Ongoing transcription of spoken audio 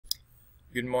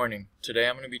Good morning. Today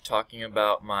I'm going to be talking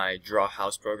about my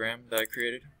drawHouse program that I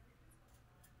created.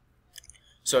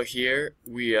 So here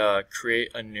we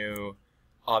create a new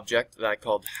object that I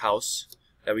called house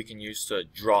that we can use to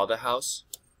draw the house.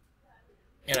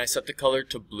 And I set the color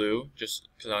to blue just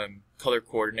because I'm color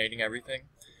coordinating everything.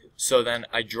 So then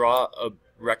I draw a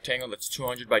rectangle that's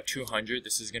 200 by 200.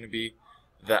 This is going to be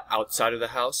the outside of the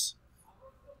house.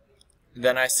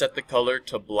 Then I set the color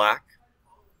to black,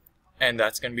 and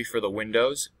that's going to be for the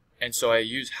windows. And so I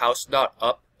use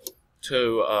house.up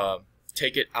to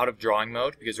take it out of drawing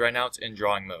mode, because right now it's in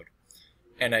drawing mode.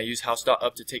 And I use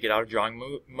house.up to take it out of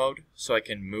drawing mode so I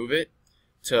can move it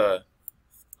to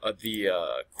the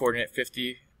coordinate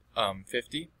 50,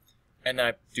 50. And then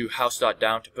I do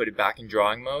house.down to put it back in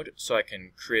drawing mode so I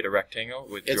can create a rectangle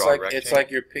with draw rectangle. It's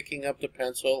like you're picking up the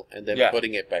pencil and then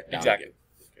putting it back down exactly. again.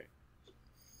 Okay.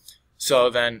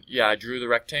 So then, I drew the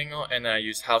rectangle, and then I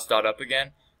used house.up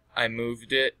again. I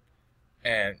moved it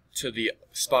and to the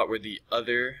spot where the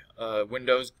other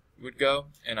windows would go,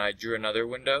 and I drew another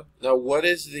window. Now, what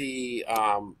is the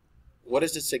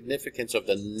significance of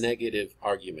the negative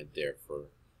argument there for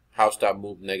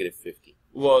house.move -50?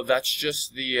 Well, that's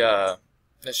just the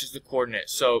coordinate.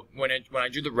 So when I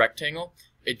drew the rectangle,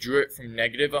 it drew it from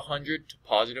 -100 to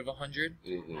 +100,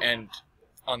 and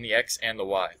on the x and the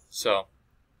y. So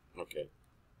okay,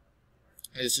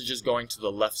 this is just going to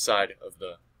the left side of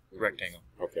the rectangle.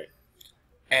 Okay.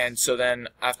 And so then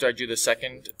after I drew the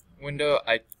second window,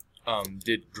 I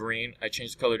did green. I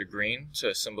changed the color to green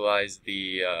to symbolize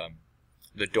the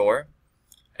door.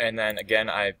 And then again,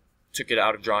 I took it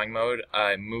out of drawing mode.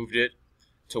 I moved it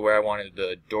to where I wanted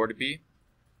the door to be,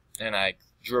 and I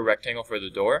drew a rectangle for the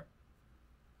door.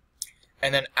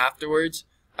 And then afterwards,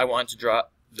 I wanted to draw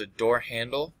the door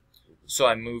handle, so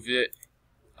I moved it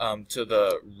to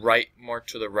the right, more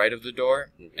to the right of the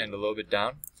door, and a little bit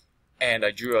down. And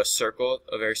I drew a circle,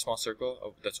 a very small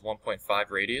circle that's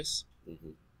 1.5 radius.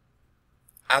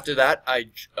 After that,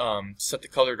 I set the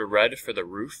color to red for the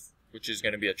roof, which is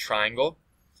going to be a triangle.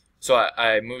 So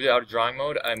I moved it out of drawing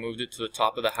mode. I moved it to the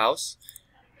top of the house.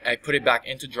 I put it back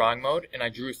into drawing mode, and I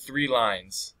drew 3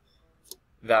 lines.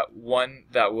 One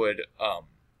that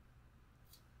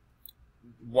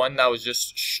was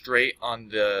just straight on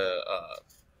the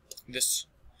this.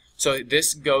 So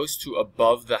this goes to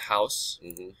above the house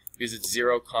because it's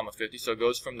 0,50. So it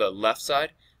goes from the left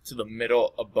side to the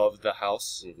middle above the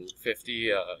house,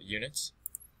 50 units.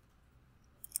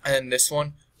 And then this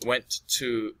one went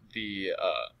to the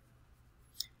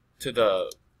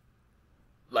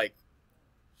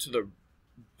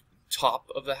top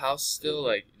of the house still.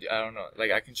 Like, I don't know,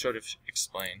 like I can sort of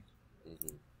explain.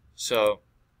 So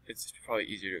it's probably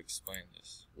easier to explain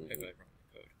this if I run the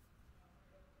code.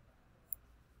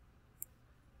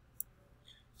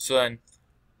 So then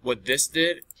what this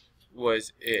did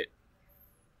was it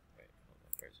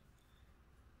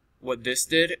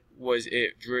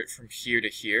drew it from here to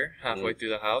here, halfway through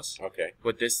the house. Okay.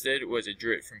 What this did was it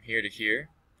drew it from here to here.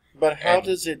 But how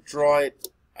does it draw it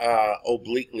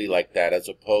obliquely like that as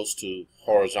opposed to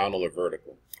horizontal or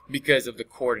vertical? Because of the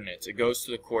coordinates. It goes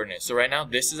to the coordinates. So right now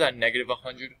this is at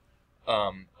 -100,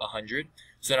 100.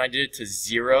 So then I did it to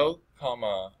 0,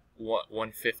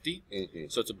 150.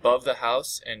 So it's above the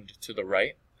house and to the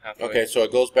right. Halfway. Okay, so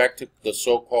it goes back to the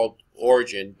so-called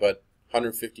origin, but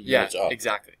 150 units up. Yeah,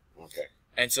 exactly. Okay.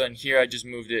 And so in here I just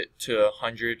moved it to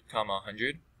 100,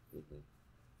 100.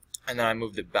 And then I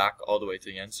moved it back all the way to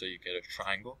the end so you get a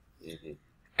triangle.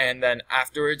 And then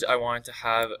afterwards I wanted to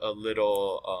have a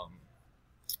little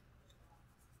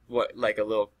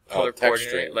color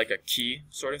coordinate, like a key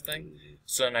sort of thing.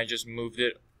 So then I just moved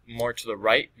it more to the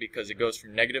right because it goes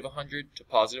from -100 to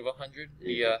 +100,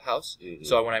 the house.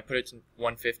 So when I put it to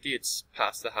 150, it's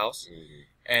past the house.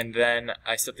 And then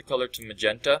I set the color to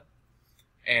magenta,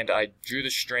 and I drew the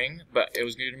string, but it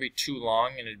was going to be too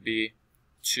long, and it'd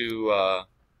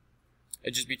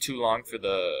just be too long for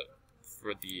the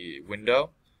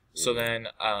window. So then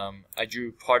I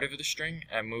drew part of the string,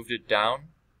 I moved it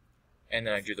down, and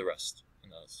then I drew the rest.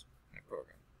 And that was my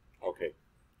program. Okay,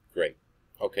 great.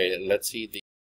 Okay, let's see